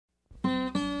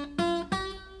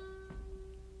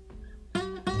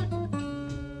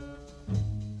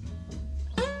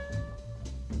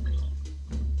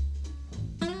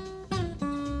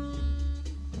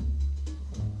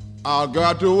I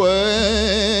got to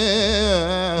wear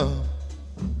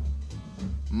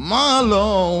my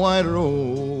long white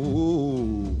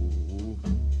robe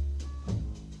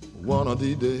one of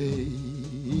these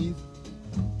days,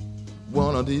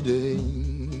 one of these days.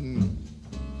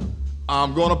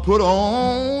 I'm gonna put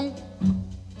on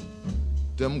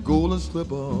them golden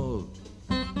slippers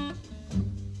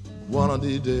one of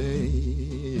these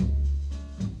days.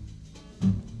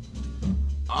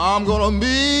 I'm gonna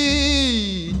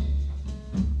meet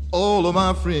all of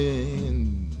my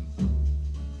friends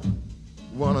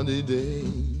one of these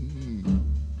days,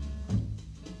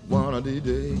 one of these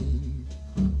days.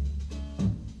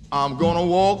 I'm gonna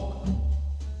walk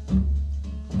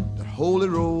that holy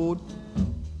road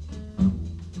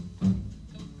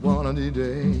one of these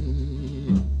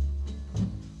days.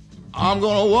 I'm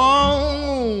gonna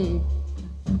walk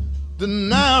the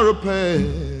narrow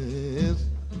path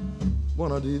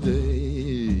one of these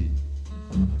days.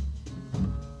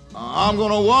 I'm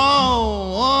gonna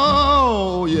walk,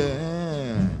 oh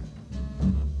yeah,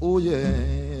 oh yeah,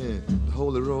 the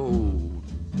holy road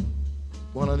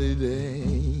one of these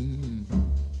days.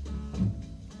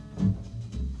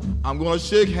 I'm gonna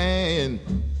shake hands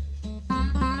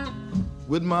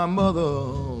with my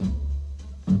mother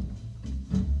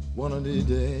one of these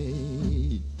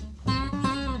days.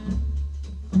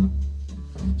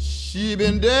 She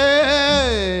been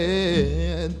dead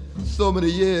so many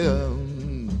years,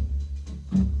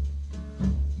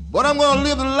 but I'm gonna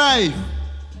live the life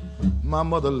my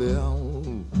mother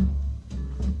lived,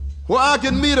 where I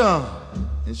can meet her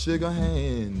and shake her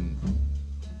hand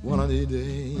one of these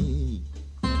days,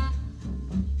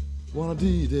 one of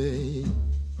these days.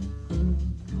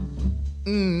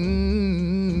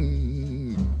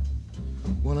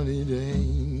 One of these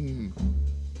days,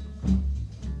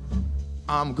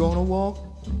 I'm gonna walk,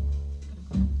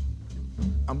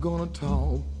 I'm gonna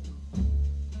talk,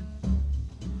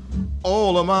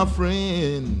 all of my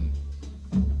friends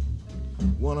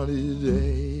one of these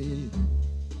days.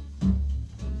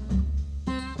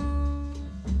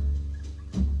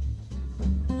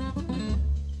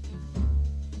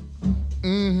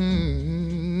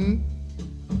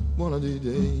 One of these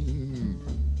days,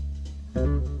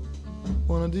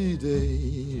 one of these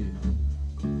days,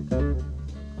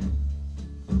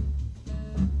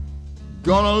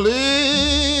 gonna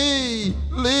lay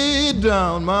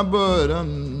down my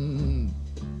burden.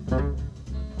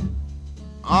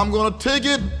 I'm gonna take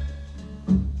it,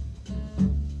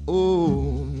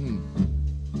 oh,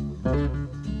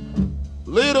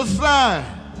 lay it aside,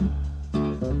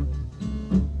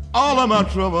 all of my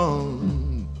trouble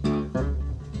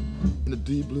in the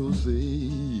deep blue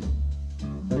sea.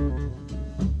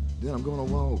 Then I'm gonna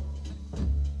walk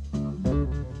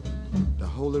the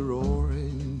holy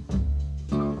roaring,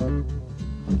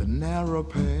 the narrow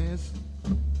path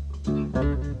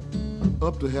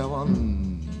up to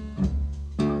heaven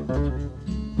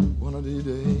one of these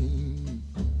days.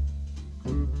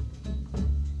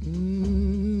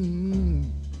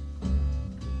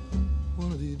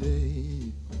 One of these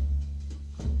days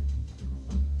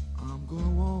I'm gonna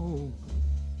walk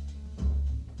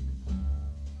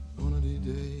one of these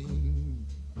days,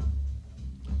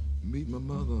 meet my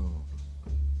mother,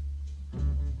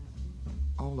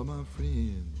 all of my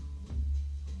friends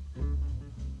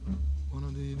one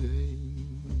of these days.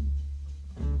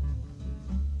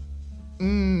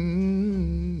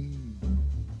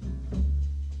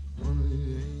 One of these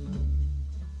days,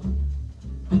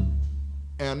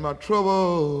 and my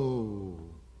trouble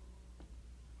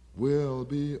will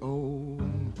be over.